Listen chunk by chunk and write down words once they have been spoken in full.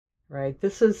Right,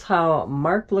 this is how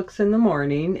Mark looks in the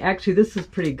morning. Actually, this is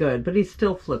pretty good, but he's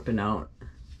still flipping out.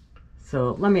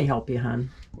 So let me help you, hon.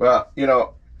 Well, you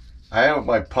know, I have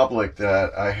my public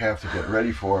that I have to get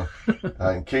ready for.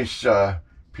 In case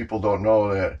people don't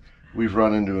know that we've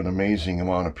run into an amazing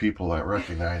amount of people that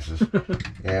recognize us.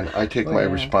 And I take my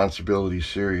responsibility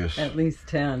serious. At least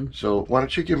 10. So why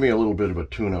don't you give me a little bit of a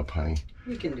tune-up, honey?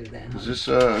 We can do that, hon. Is this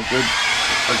a good,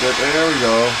 there we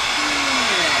go.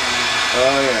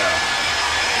 Oh, yeah.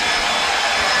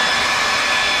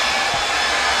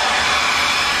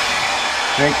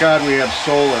 Thank God we have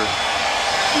solar.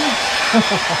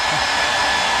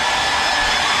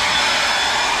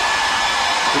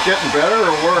 Is it getting better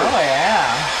or worse? Oh,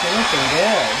 yeah. It's looking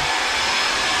good.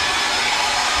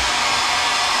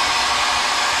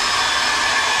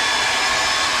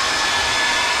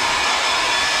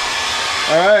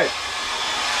 All right.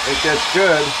 It gets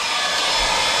good.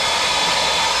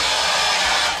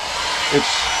 The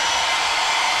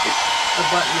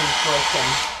button is broken,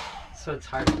 so it's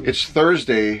hard to... It's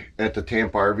Thursday at the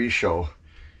Tampa RV show.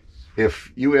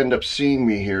 If you end up seeing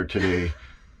me here today,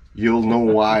 you'll know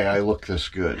why I look this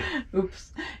good.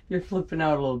 Oops, you're flipping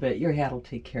out a little bit. Your hat will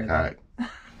take care of that. All right.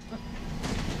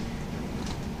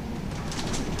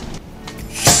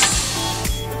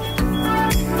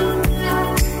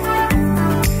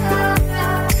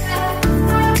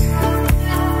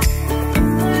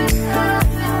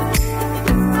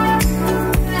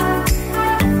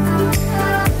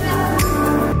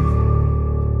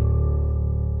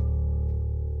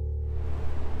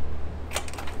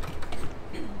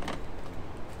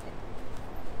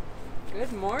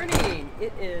 Good morning.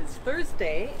 It is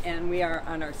Thursday and we are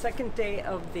on our second day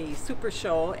of the Super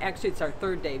Show. Actually, it's our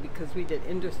third day because we did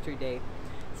Industry Day.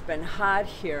 It's been hot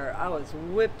here. I was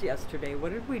whipped yesterday.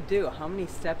 What did we do? How many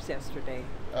steps yesterday?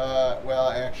 Well,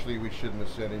 actually, we shouldn't have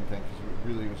said anything because it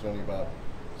really was only about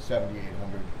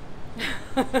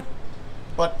 7,800.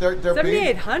 But they're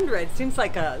 7,800 seems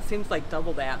like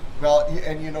double that. Well,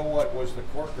 and you know what was the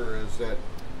corker is that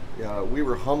we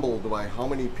were humbled by how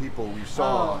many people we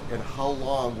saw and how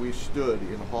long we stood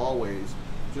in hallways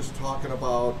just talking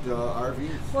about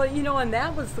RVs. Well, you know, and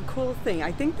that was the cool thing.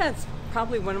 I think that's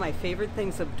probably one of my favorite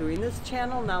things of doing this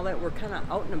channel now that we're kind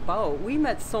of out and about. We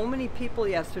met so many people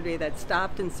yesterday that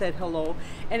stopped and said hello,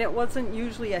 and it wasn't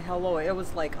usually a hello, it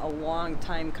was like a long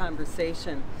time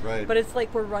conversation. Right. But it's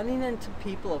like we're running into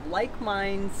people of like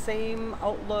minds, same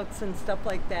outlooks and stuff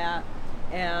like that.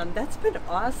 And that's been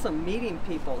awesome meeting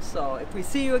people. So if we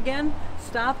see you again,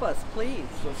 stop us, please.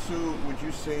 So Sue, would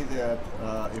you say that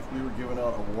if we were giving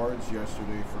out awards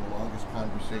yesterday for the longest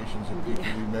conversations and people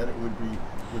we met, it would be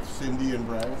with Cindy and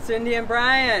Brian? Cindy and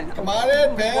Brian. Come on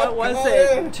in, Pat. What was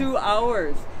it? 2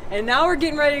 hours. And now we're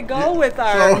getting ready to go with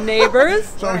our neighbors.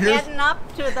 So we're heading up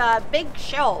to the big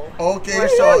show. Okay, we're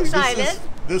so excited.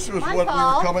 This was Hi, what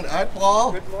Paul. we were coming. Hi,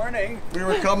 Paul. Good morning. We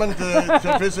were coming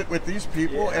to visit with these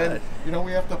people, and you know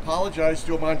we have to apologize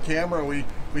to them on camera. We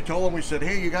told them, we said,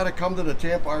 hey, you got to come to the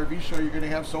Tampa RV show. You're going to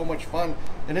have so much fun.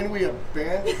 And then we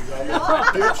abandoned them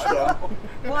and ditched them.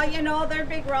 Well, you know they're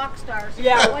big rock stars.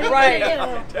 Yeah, what right.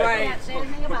 Right. Can't say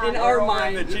anything about In it. our In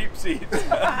mind. the cheap seats.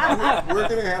 We're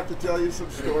going to have to tell you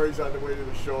some stories on the way to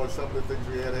the show of some of the things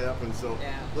we had happen. So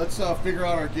let's figure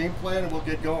out our game plan and we'll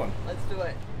get going. Let's do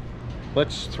it.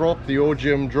 Let's throw up the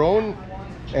OGM drone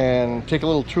and take a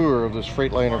little tour of this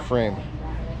Freightliner frame.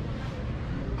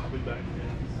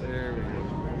 There we go.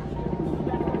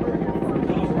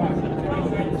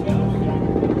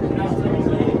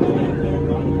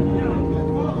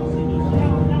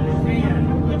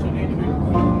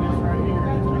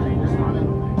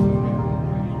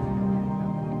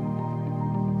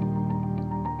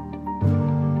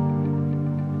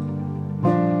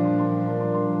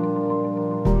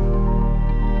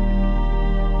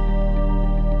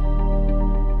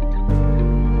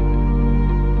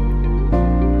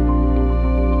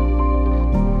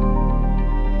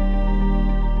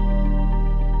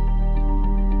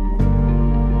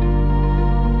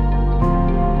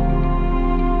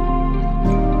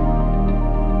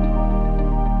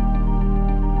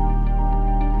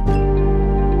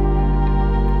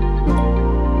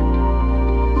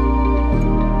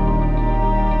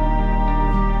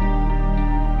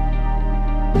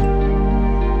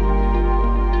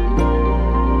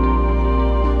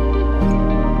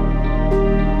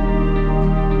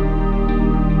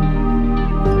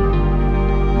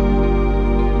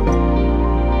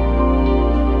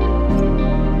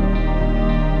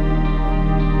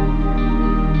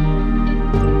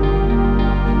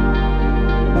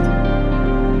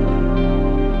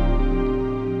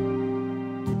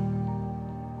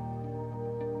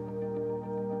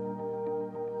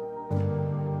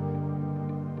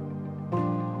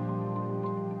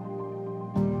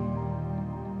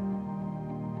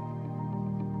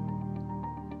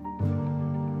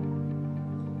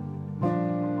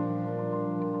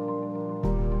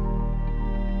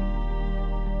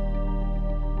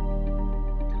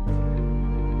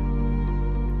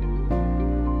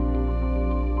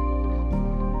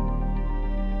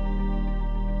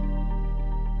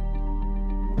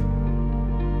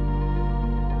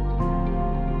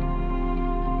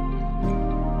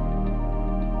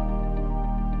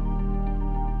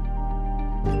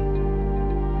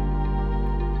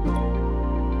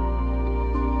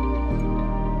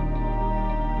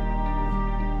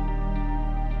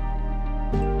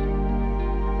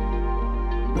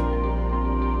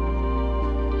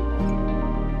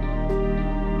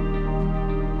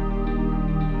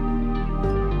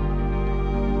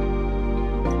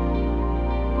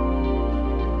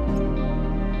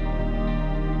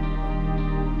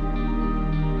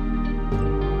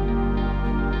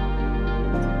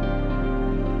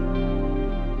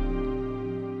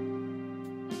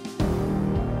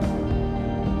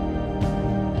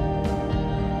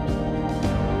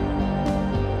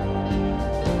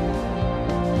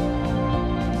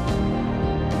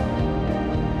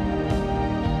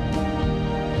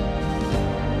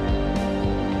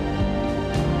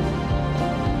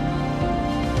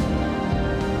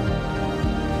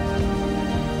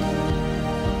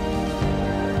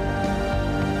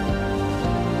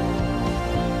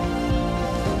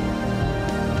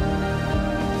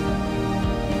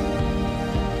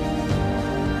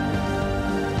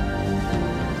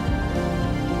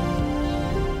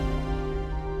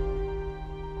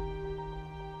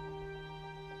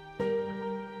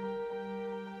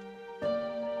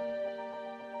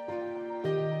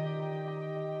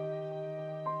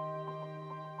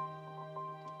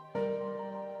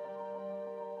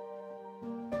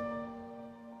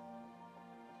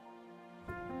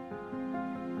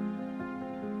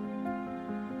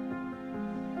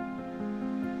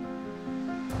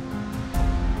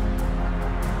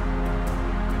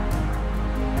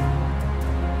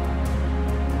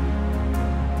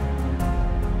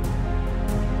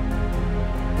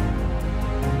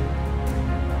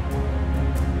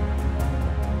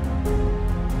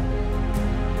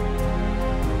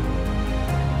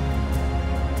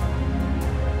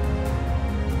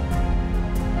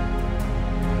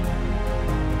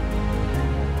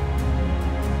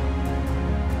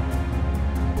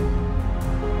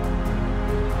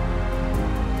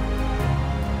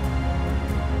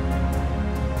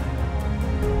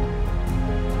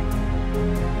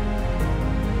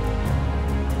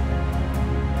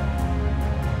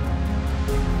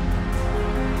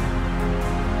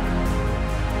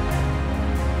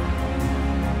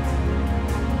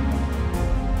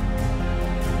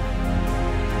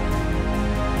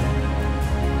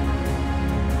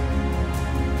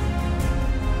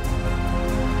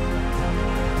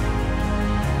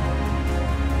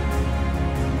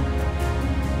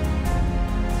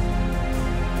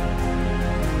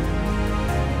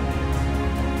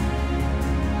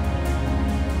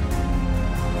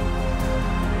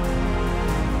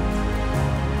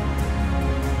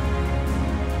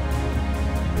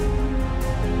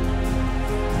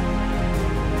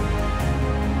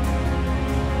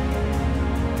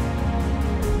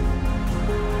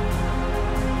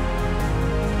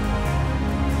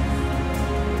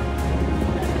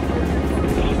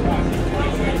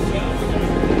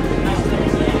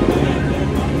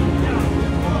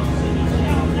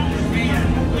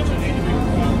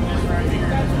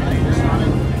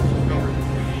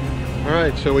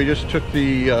 Alright, so we just took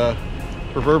the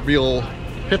proverbial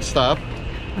pit stop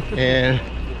and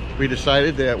we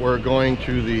decided that we're going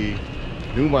to the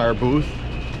Newmar booth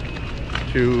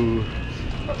to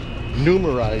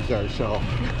Newmarize ourselves.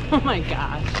 Oh my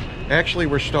gosh. Actually,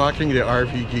 we're stalking the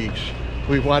RV geeks.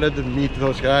 We wanted to meet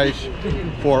those guys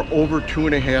for over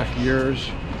 2.5 years.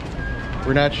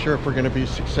 We're not sure if we're going to be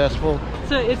successful.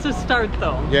 It's a start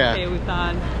though. Yeah. Okay, we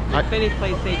thought if any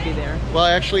place they'd be there. Well,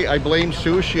 actually, I blame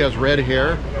Sue. She has red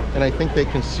hair, and I think they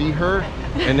can see her,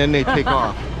 and then they take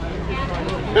off.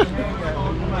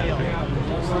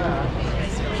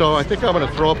 So I think I'm going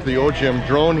to throw up the OGM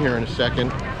drone here in a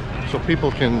second so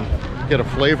people can get a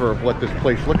flavor of what this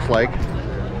place looks like.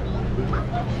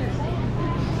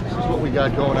 This is what we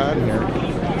got going on here.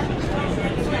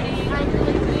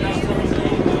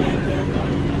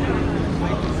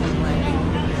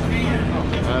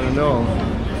 I don't know.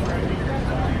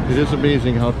 It is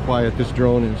amazing how quiet this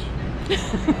drone is.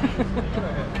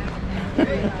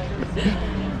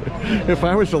 If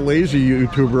I was a lazy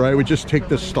YouTuber, I would just take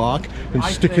the stock and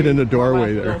stick it in the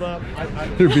doorway there.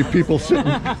 There'd be people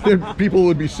sitting, people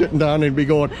would be sitting down and be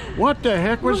going, "What the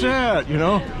heck was that?" You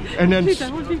know? And then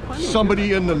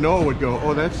somebody in the know would go,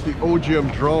 "Oh, that's the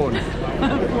OGM drone."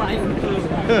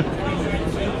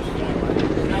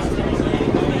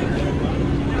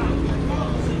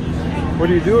 What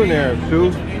are you doing there,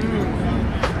 Sue?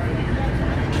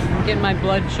 I'm getting my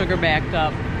blood sugar backed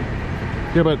up.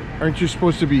 Yeah, but aren't you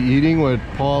supposed to be eating with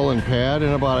Paul and Pat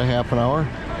in about a half an hour?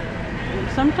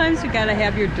 Sometimes you gotta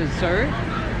have your dessert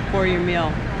for your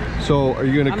meal. So are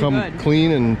you gonna come good.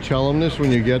 clean and tell them this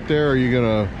when you get there, or are you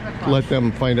gonna let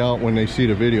them find out when they see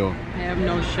the video? I have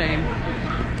no shame.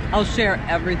 I'll share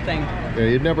everything. Yeah,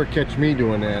 you'd never catch me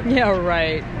doing that. Yeah,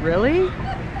 right. Really?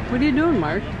 What are you doing,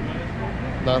 Mark?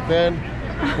 Nothing?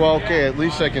 Well, okay, at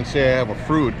least I can say I have a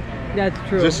fruit. That's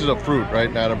true. This is a fruit,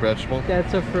 right? Not a vegetable?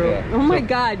 That's a fruit. Yeah. Oh my So-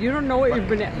 God, you don't know what you're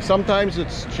banana. Sometimes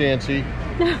it's chancy.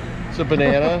 It's a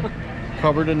banana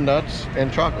covered in nuts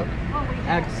and chocolate.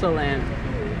 Excellent.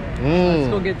 Let's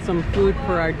go Mmm. get some food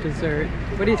for our dessert.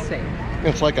 What do you say?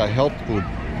 It's like a health food.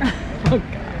 Oh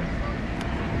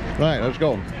God. All right, let's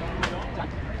go.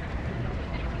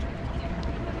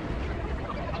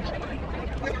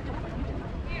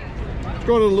 Let's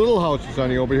go to the little houses,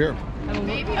 honey, over here.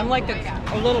 I'm like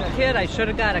a little kid. I should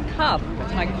have got a cup.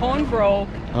 My cone broke.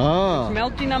 Ah. It's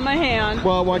melting on my hand.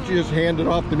 Well, why don't you just hand it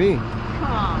off to me?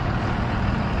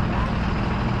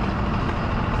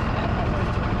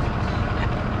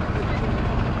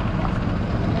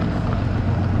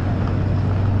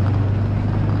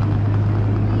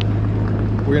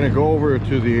 We're going to go over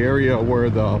to the area where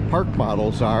the park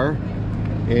models are,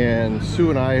 and Sue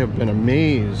and I have been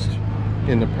amazed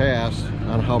in the past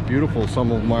on how beautiful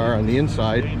some of them are on the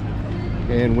inside.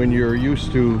 And when you're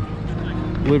used to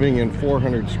living in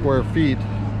 400 square feet,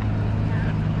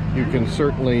 you can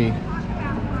certainly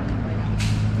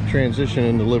transition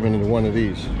into living in one of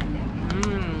these.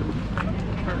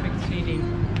 Perfect seating.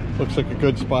 Looks like a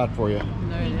good spot for you.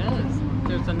 There it is.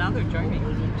 There's another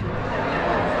joining.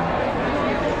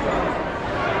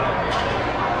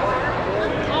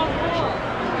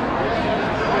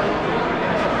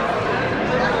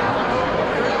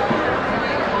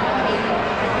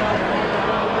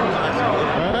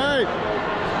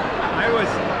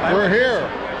 We're here.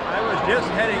 I was just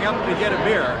heading up to get a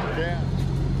beer.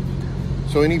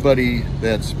 So anybody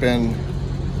that's been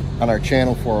on our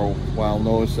channel for a while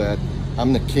knows that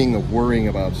I'm the king of worrying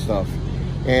about stuff.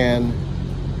 And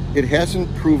it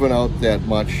hasn't proven out that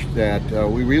much that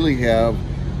we really have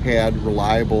had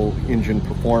reliable engine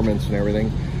performance and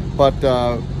everything. But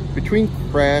between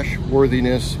crash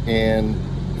worthiness and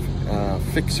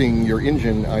fixing your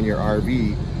engine on your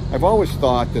RV, I've always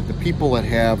thought that the people that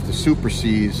have the Super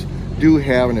Cs do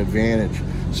have an advantage.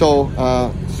 So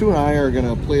Sue and I are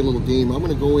gonna play a little game. I'm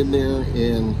gonna go in there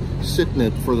and sit in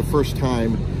it for the first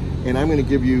time, and I'm gonna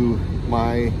give you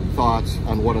my thoughts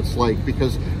on what it's like,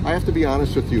 because I have to be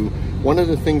honest with you, one of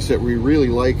the things that we really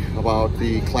like about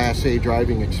the Class A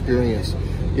driving experience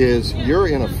is you're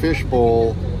in a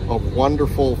fishbowl of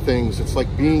wonderful things. It's like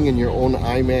being in your own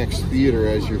IMAX theater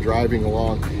as you're driving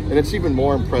along, and it's even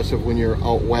more impressive when you're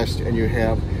out west and you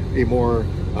have a more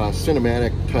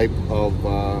cinematic type of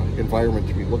environment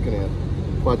to be looking at.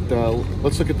 But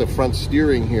let's look at the front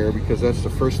steering here, because that's the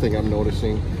first thing I'm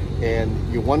noticing, and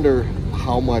you wonder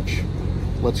how much,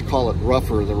 let's call it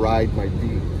rougher, the ride might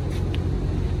be.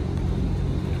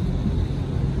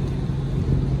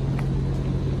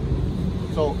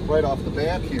 So right off the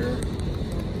bat here,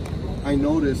 I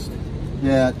noticed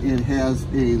that it has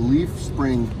a leaf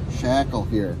spring shackle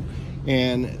here,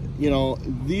 And you know,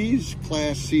 these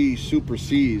Class C Super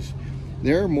Cs,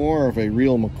 they're more of a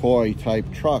real McCoy type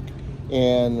truck.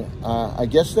 And I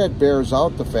guess that bears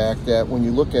out the fact that when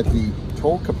you look at the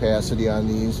tow capacity on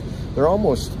these, they're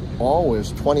almost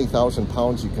always 20,000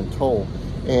 pounds you can tow.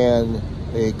 And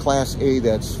a Class A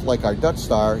that's like our Dutch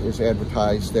Star is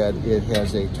advertised that it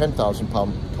has a 10,000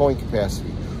 pound towing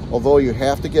capacity. Although you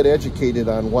have to get educated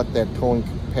on what that towing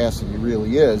capacity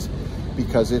really is,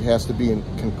 because it has to be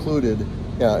included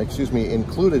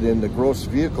in the gross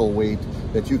vehicle weight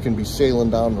that you can be sailing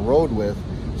down the road with.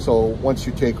 So once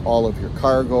you take all of your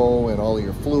cargo and all of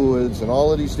your fluids and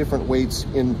all of these different weights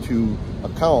into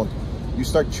account, you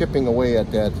start chipping away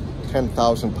at that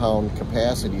 10,000 pound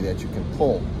capacity that you can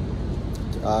pull.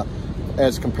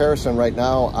 As comparison, right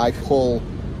now I pull,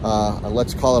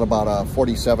 let's call it about a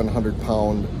 4,700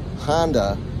 pound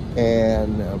Honda,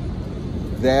 and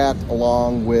that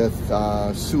along with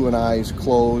Sue and I's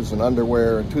clothes and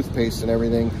underwear and toothpaste and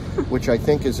everything, which I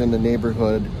think is in the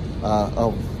neighborhood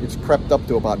it's crept up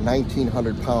to about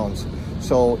 1,900 pounds.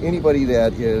 So anybody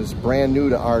that is brand new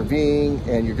to RVing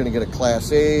and you're going to get a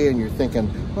Class A and you're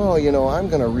thinking, oh, you know, I'm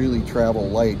going to really travel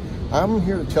light, I'm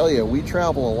here to tell you we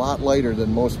travel a lot lighter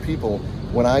than most people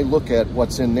when I look at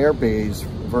what's in their bays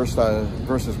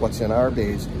versus what's in our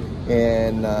bays.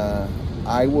 And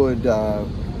I would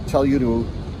tell you to,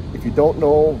 if you don't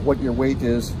know what your weight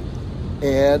is,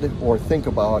 add or think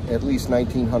about at least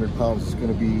 1,900 pounds is going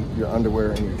to be your underwear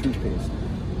and your toothpaste.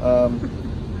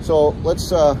 So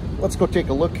let's go take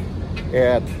a look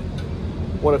at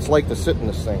what it's like to sit in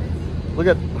this thing. Look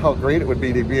at how great it would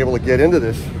be to be able to get into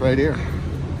this right here.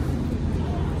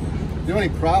 The only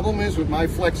problem is with my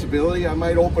flexibility, I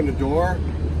might open the door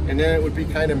and then it would be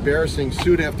kind of embarrassing.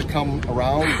 Sue'd have to come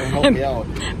around and help me out.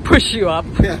 Push you up.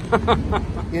 Yeah.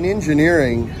 In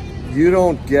engineering, you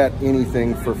don't get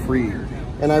anything for free.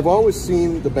 And I've always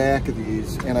seen the back of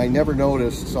these, and I never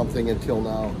noticed something until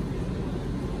now.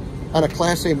 On a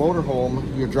Class A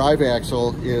motorhome, your drive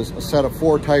axle is a set of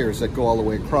 4 tires that go all the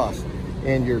way across,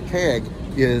 and your tag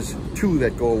is 2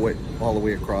 that go all the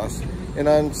way across. And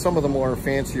on some of the more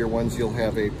fancier ones, you'll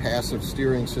have a passive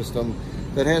steering system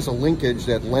that has a linkage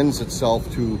that lends itself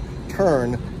to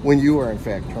turn when you are in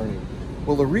fact turning.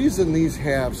 Well, the reason these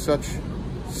have such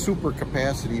super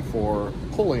capacity for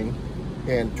pulling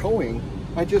and towing,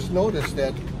 I just noticed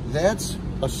that that's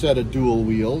a set of dual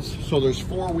wheels. So there's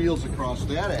 4 wheels across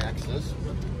that axis,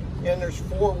 and there's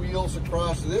 4 wheels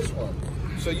across this one.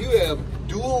 So you have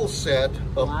dual set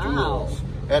of duals.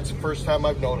 That's the first time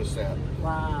I've noticed that.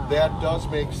 Wow. That does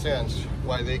make sense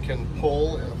why they can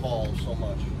pull and haul so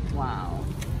much. Wow.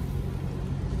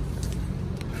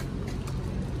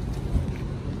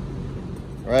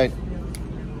 All right,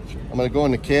 I'm gonna go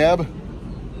in the cab,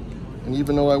 and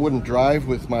even though I wouldn't drive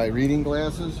with my reading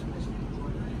glasses,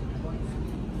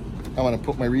 I'm gonna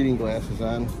put my reading glasses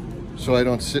on so I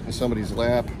don't sit in somebody's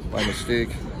lap by mistake.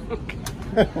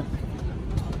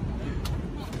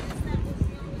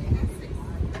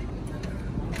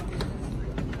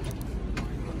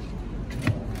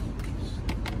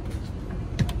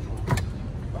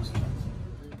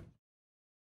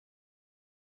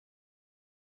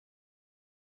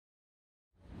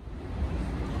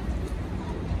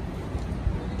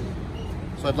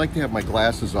 So I'd like to have my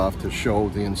glasses off to show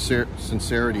the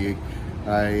sincerity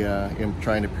I am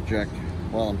trying to project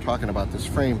while I'm talking about this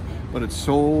frame, but it's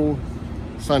so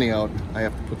sunny out, I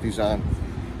have to put these on.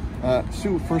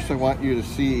 Sue, first I want you to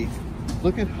see,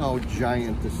 look at how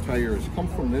giant this tire is. Come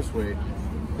from this way.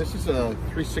 This is a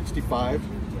 365.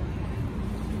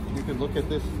 You can look at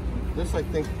this. This I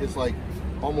think is like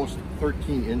almost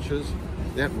 13 inches.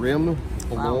 That rim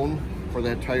alone for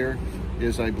that tire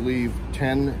is, I believe,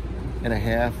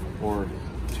 10.5 or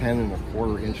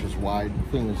 10.25 inches wide.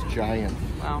 The thing is giant.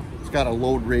 Wow. It's got a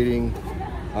load rating,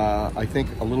 I think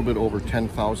a little bit over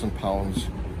 10,000 pounds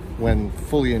when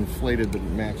fully inflated to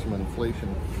maximum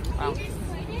inflation. Wow.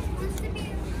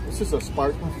 This is a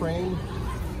Spartan frame.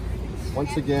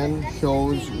 Once again,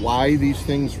 shows why these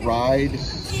things ride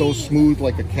so smooth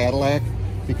like a Cadillac.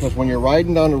 Because when you're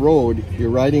riding down the road, you're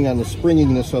riding on the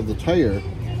springiness of the tire,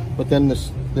 but then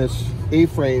this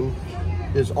A-frame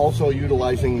is also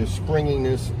utilizing the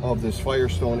springiness of this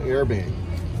Firestone airbag.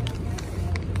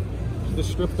 This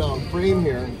stripped down frame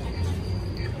here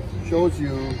shows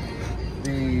you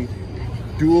the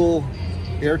dual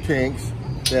air tanks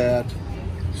that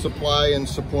supply and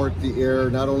support the air,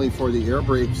 not only for the air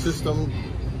brake system,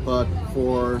 but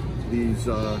for these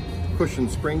cushion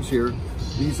springs here.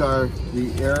 These are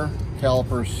the air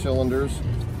caliper cylinders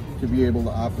to be able to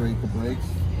operate the brakes.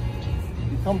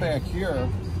 You come back here,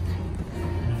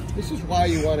 This is why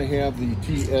you want to have the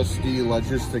TSD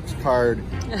logistics card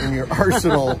in your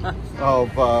arsenal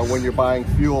of when you're buying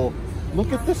fuel.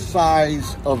 Look at the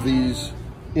size of these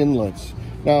inlets.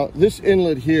 Now, this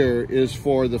inlet here is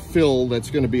for the fill that's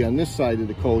going to be on this side of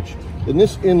the coach, and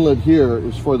this inlet here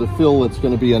is for the fill that's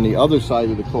going to be on the other side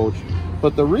of the coach.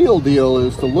 But the real deal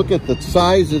is to look at the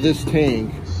size of this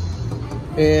tank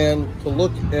and to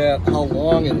look at how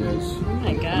long it is. Oh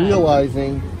my God.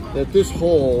 Realizing that this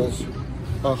holds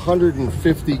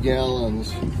 150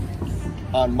 gallons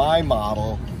on my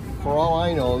model. For all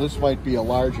I know, this might be a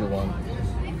larger one.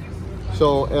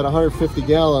 So at 150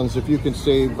 gallons, if you can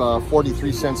save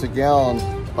 43 cents a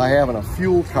gallon by having a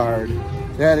fuel card,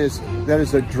 that is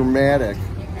a dramatic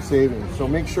savings. So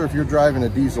make sure if you're driving a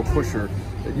diesel pusher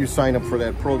that you sign up for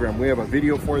that program. We have a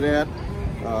video for that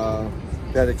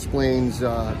that explains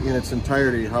in its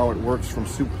entirety how it works from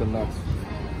soup to nuts.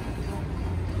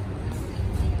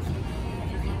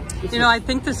 You know, I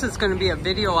think this is going to be a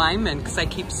video I'm in because I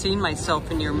keep seeing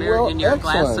myself in your mirror, in your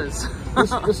glasses.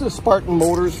 This is a Spartan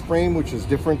Motors frame, which is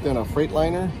different than a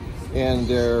Freightliner, and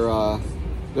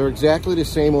they're exactly the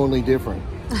same, only different.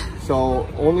 So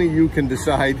only you can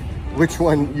decide which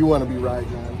one you want to be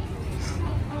riding on.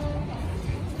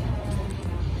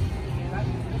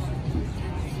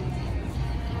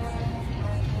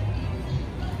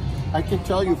 I can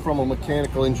tell you from a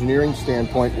mechanical engineering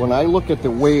standpoint, when I look at the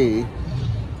way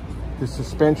the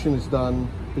suspension is done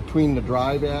between the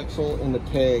drive axle and the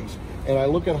tags, and I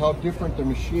look at how different the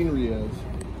machinery is,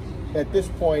 at this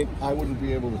point I wouldn't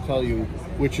be able to tell you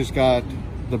which has got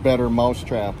the better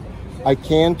mousetrap. I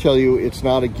can tell you it's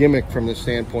not a gimmick from the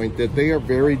standpoint that they are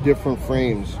very different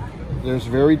frames. There's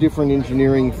very different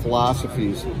engineering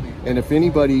philosophies, and if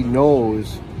anybody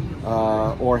knows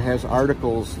or has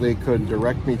articles they could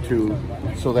direct me to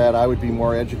so that I would be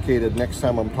more educated next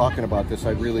time I'm talking about this,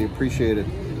 I'd really appreciate it.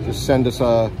 Just send us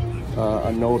a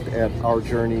note at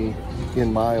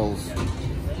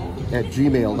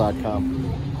ourjourneyinmiles@gmail.com.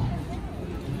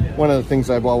 One of the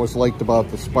things I've always liked about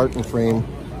the Spartan frame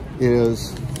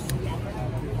is,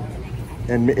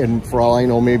 and for all I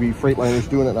know, maybe Freightliner's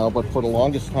doing it now, but for the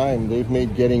longest time, they've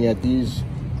made getting at these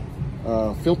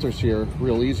filters here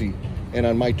real easy. And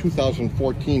on my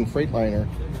 2014 Freightliner,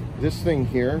 this thing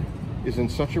here is in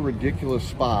such a ridiculous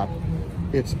spot.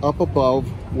 It's up above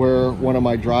where one of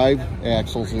my drive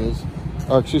axles is,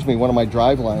 or excuse me, one of my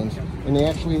drive lines, and they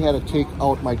actually had to take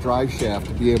out my drive shaft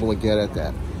to be able to get at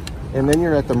that. And then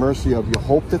you're at the mercy of, you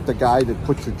hope that the guy that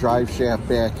puts your drive shaft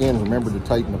back in remembered to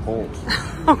tighten the bolts.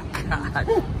 Oh God,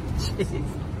 jeez.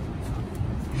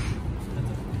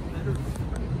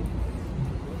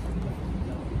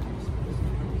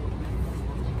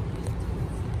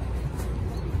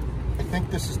 I think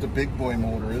this is the big boy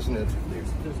motor, isn't it?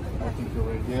 I think you're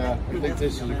right. Yeah, I think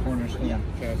this is a Cornerstone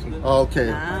chassis.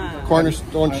 Okay,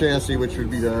 Cornerstone chassis, which would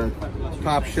be the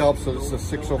top shelf. So this is a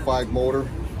 605 motor.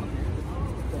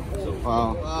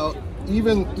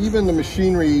 Even the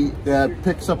machinery that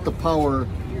picks up the power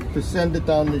to send it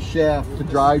down the shaft to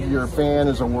drive your fan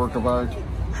is a work of art.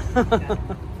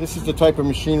 This is the type of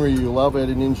machinery you love as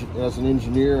an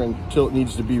engineer until it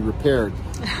needs to be repaired,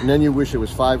 and then you wish it was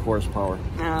 5 horsepower.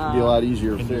 It'd be a lot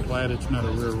easier. And you're glad it's not a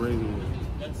rear radiator.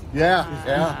 Yeah,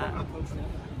 yeah.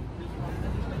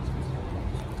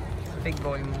 Big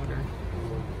boy motor.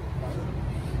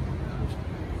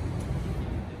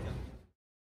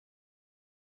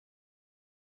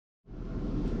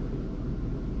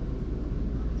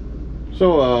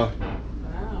 So,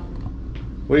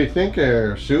 what do you think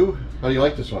there, Sue? How do you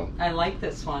like this one? I like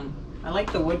this one. I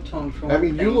like the wood tone for I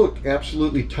mean, you look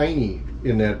absolutely tiny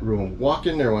in that room. Walk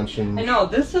in there once and... I know,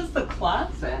 this is the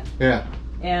closet. Yeah.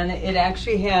 And it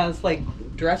actually has like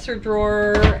dresser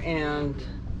drawer and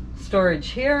storage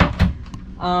here.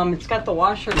 It's got the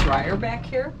washer dryer back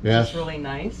here. Yes. It's really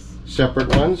nice. Separate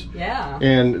ones. Yeah.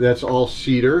 And that's all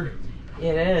cedar.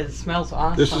 It is. Smells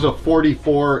awesome. This is a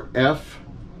 44F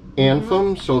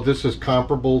Anthem, so this is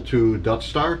comparable to Dutch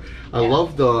Star. I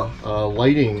love the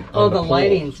lighting. Oh, the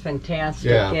lighting's fantastic.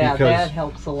 Yeah, that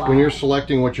helps a lot. When you're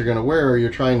selecting what you're going to wear,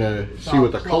 you're trying to see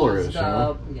what the color is. You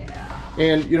know? Yeah.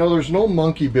 And you know, there's no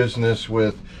monkey business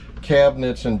with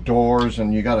cabinets and doors,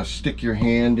 and you got to stick your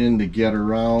hand in to get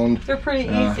around. They're pretty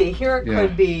easy. Here it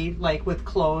could be like with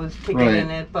clothes to get in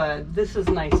it, but this is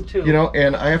nice too. You know,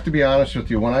 and I have to be honest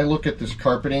with you, when I look at this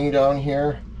carpeting down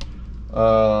here,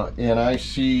 and I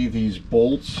see these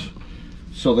bolts,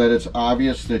 so that it's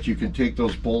obvious that you can take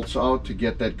those bolts out to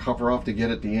get that cover off to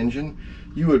get at the engine.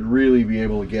 you would really be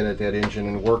able to get at that engine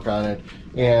and work on it.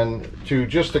 And to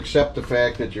just accept the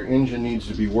fact that your engine needs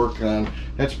to be worked on,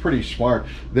 that's pretty smart.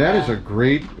 That is a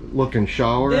great looking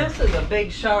shower. This is a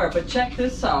big shower, but check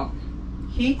this out.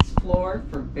 Heats floor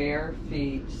for bare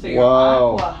feet. So your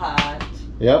Aqua Hot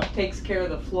takes care of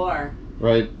the floor.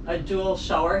 Right. A dual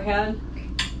shower head,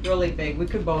 really big. We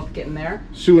could both get in there.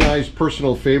 Sue and I's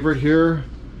personal favorite here,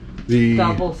 the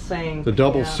double sink. The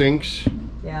double sinks.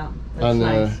 Yeah, that's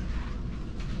nice.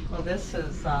 Well, this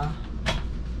is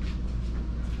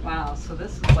wow. So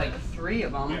this is like 3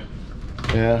 of them.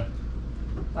 Yeah.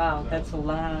 Wow, that's a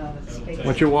lot of space. Why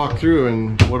don't you walk through,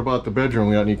 and what about the bedroom?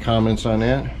 We got any comments on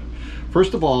that?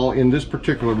 First of all, in this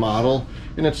particular model,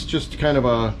 and it's just kind of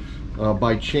a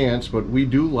by chance, but we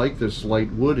do like this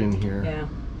light wood in here. Yeah.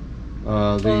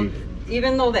 Well,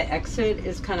 even though the exit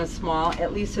is kind of small,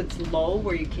 at least it's low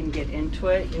where you can get into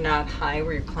it. You're not high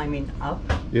where you're climbing up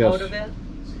out of it.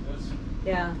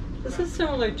 Yeah. This is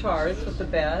similar to ours with the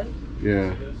bed.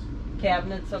 Yeah.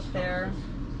 Cabinets up there.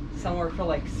 Somewhere for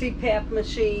like CPAP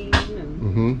machine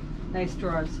and nice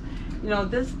drawers. You know,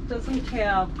 this doesn't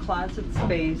have closet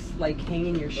space like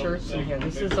hanging your shirts in here.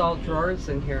 This is all drawers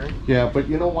in here. Yeah, but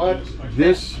you know what?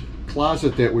 This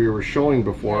closet that we were showing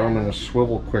before, I'm going to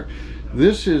swivel quick.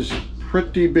 This is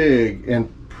pretty big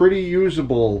and pretty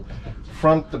usable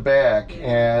front to back.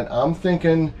 And I'm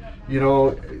thinking, you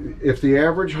know, if the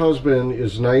average husband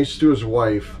is nice to his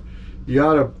wife, you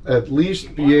ought to at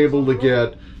least be able to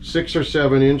get 6 or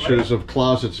 7 inches of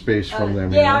closet space from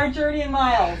them. Yeah, our Journey and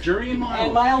Myles. Journey and Myles.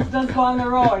 And Myles does go on the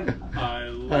road.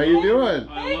 How you doing?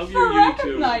 Thanks for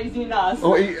recognizing us.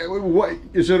 Oh, what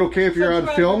is it okay if you're on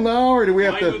film now, or do we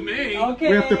have to? Okay.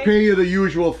 We have to pay you the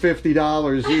usual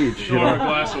 $50 each. You know? Or a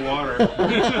glass of water.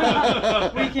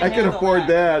 I can afford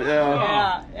that.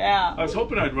 Yeah. Yeah. I was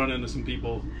hoping I'd run into some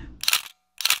people.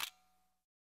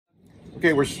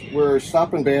 Okay, we're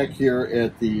stopping back here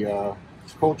at the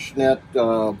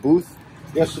CoachNet booth.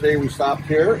 Yesterday we stopped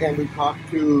here and we talked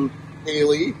to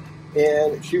Haley,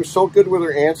 and she was so good with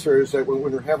her answers that when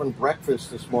we were having breakfast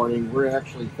this morning, we're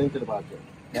actually thinking about you.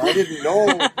 Now, I didn't know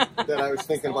that I was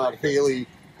thinking about Haley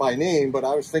by name, but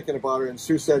I was thinking about her, and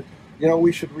Sue said, you know,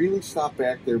 we should really stop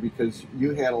back there because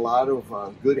you had a lot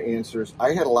of good answers.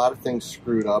 I had a lot of things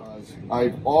screwed up.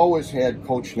 I've always had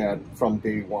CoachNet from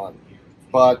day one,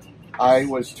 but I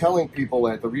was telling people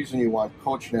that the reason you want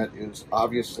CoachNet is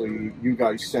obviously you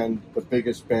guys send the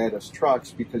biggest, baddest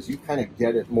trucks because you kind of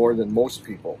get it more than most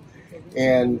people.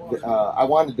 And I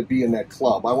wanted to be in that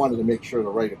club. I wanted to make sure the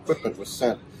right equipment was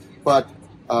sent. But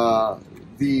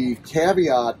the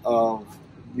caveat of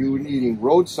you needing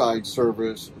roadside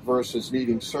service versus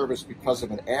needing service because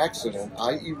of an accident,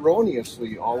 I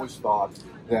erroneously always thought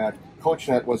that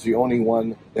CoachNet was the only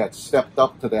one that stepped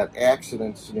up to that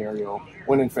accident scenario,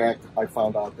 when in fact I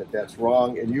found out that that's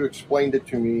wrong. And you explained it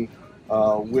to me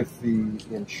with the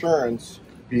insurance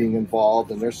being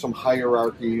involved, and there's some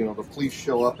hierarchy. You know, the police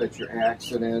show up at your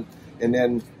accident, and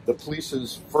then the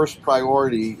police's first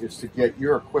priority is to get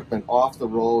your equipment off the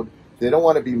road. They don't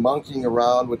want to be monkeying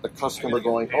around with the customer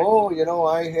going, oh, you know,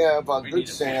 I have Good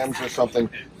Sam's or something.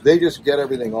 They just get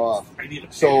everything off.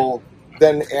 So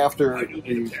then after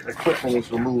the equipment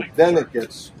is removed, then it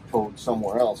gets towed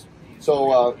somewhere else.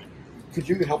 So could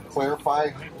you help clarify,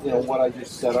 you know, what I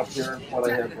just set up here, what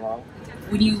I had wrong?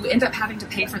 When you end up having to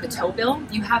pay for the tow bill,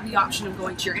 you have the option of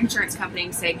going to your insurance company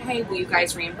and saying, hey, will you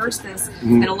guys reimburse this?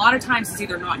 And a lot of times it's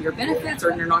either not in your benefits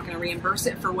or you're not going to reimburse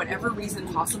it for whatever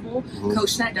reason possible.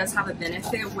 CoachNet does have a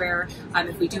benefit where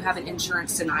if we do have an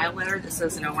insurance denial letter that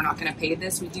says, no, we're not going to pay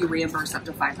this, we do reimburse up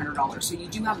to $500. So you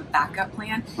do have a backup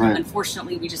plan. Right.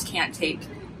 Unfortunately, we just can't take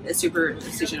a super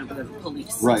decision of the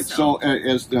police. Right. So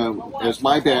as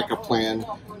my backup plan,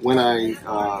 when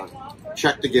I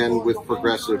checked again with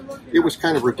Progressive, it was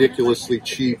kind of ridiculously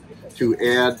cheap to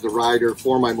add the rider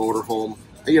for my motorhome.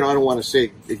 You know, I don't want to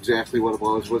say exactly what it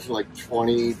was. It was like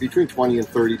between $20 and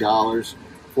 $30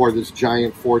 for this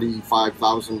giant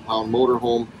 45,000-pound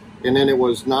motorhome, and then it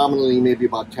was nominally maybe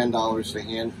about $10 to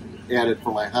hand add it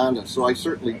for my Honda. So I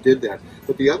certainly did that.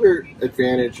 But the other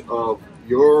advantage of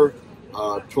your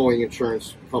towing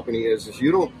insurance company is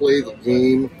you don't play the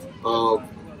game of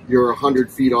you're 100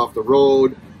 feet off the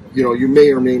road. You know, you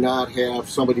may or may not have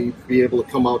somebody be able to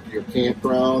come out to your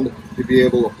campground to be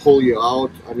able to pull you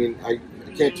out. I mean, I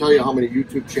can't tell you how many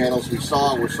YouTube channels we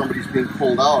saw where somebody's being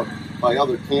pulled out by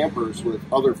other campers with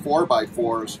other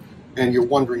 4x4s, and you're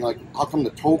wondering, like, how come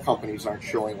the tow companies aren't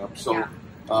showing up? So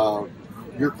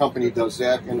your company does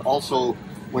that. And also,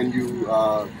 when you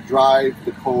drive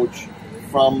the coach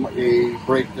from a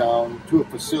breakdown to a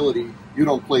facility, you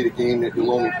don't play the game that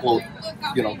you'll only float,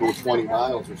 you know, go 20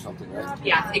 miles or something, right?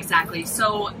 Yeah, exactly.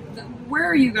 So where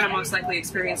are you going to most likely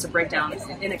experience a breakdown?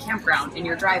 In a campground, in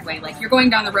your driveway. Like, you're going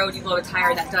down the road, you blow a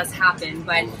tire, that does happen,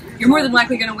 but you're more than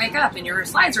likely going to wake up and your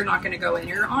slides are not going to go in,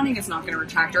 your awning is not going to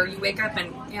retract, or you wake up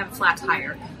and you have a flat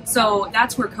tire. So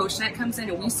that's where CoachNet comes in,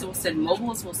 and we still send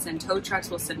mobiles, we'll send tow trucks,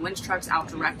 we'll send winch trucks out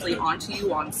directly onto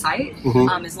you on site.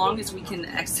 As long as we can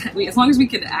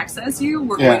access you,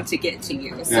 we're going to get to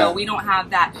you. So we don't have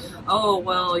that, oh,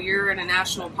 well, you're in a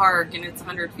national park and it's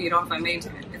 100 feet off a main.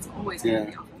 It's always going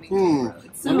to be off a main road.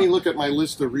 So, let me look at my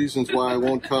list of reasons why I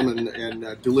won't come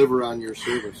and deliver on your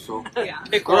service. So,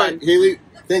 Pick all right, one. Haley,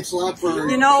 thanks a lot for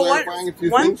clarifying a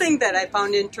few one things. thing that I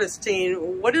found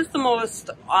interesting, what is the most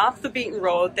off the beaten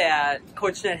road that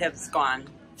CoachNet has gone?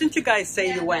 Didn't you guys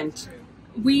say you went?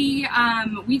 We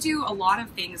do a lot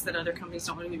of things that other companies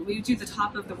don't do. We do the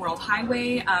top of the world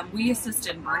highway. We assist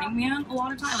in Burning Man a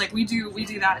lot of time. Like we do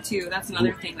that too. That's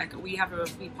another thing. Like we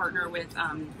partner with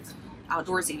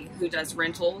Outdoorsy, who does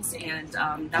rentals, and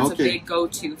that's a big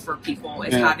go-to for people,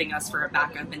 is having us for a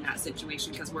backup in that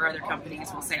situation, because where other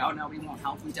companies will say, oh no, we won't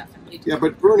help, we definitely do. Yeah,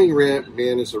 but Burning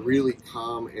Man is a really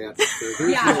calm atmosphere.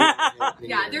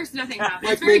 There's there's nothing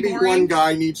happening. Like maybe one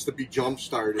guy needs to be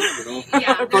jump-started, you know?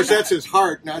 Of course, that's his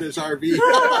heart, not his RV.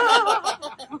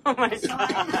 Oh my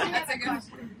God.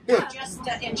 Just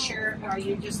to ensure, or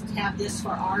you just have this for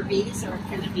RVs, or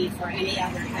can it be for any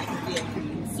other type of vehicle?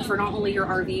 For not only your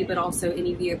RV, but also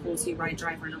any vehicles you ride,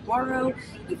 drive, rent, or borrow,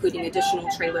 including additional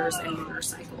trailers and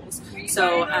motorcycles.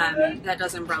 So that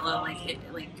does umbrella like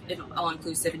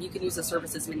all-inclusive, and you can use the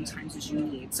service as many times as you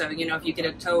need. So, you know, if you get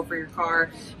a tow for your car,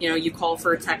 you know, you call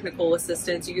for technical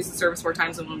assistance, you use the service 4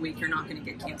 times in 1 week, you're not going to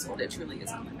get canceled. It truly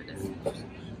is unlimited.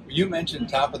 You mentioned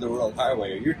top of the world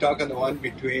highway. Are you talking the one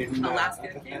between Alaska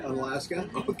and Canada? Alaska?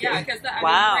 Okay. Yeah, because you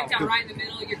break down right in the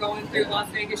middle. You're going through Las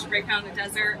Vegas. You break down the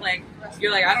desert. Like,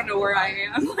 you're like, I don't know where I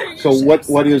am. Like, So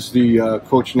what is the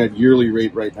CoachNet yearly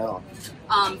rate right now?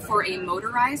 For a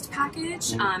motorized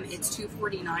package, it's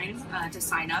 $249 to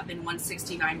sign up and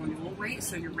 $169 renewal rate,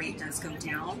 so your rate does go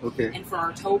down. Okay. And for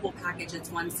our towable package, it's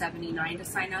 $179 to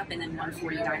sign up and then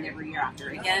 $149 every year after.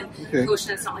 Again,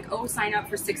 CoachNet's not like, oh, sign up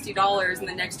for $60 and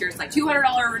the next year it's like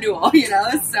 $200 renewal, you know?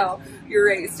 So your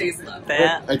rate stays low.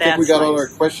 I think we got all our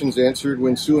questions answered.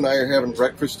 When Sue and I are having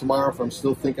breakfast tomorrow, if I'm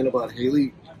still thinking about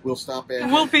Haley, we'll stop at.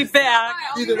 We'll be back.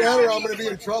 Either that or I'm going to be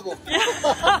in trouble.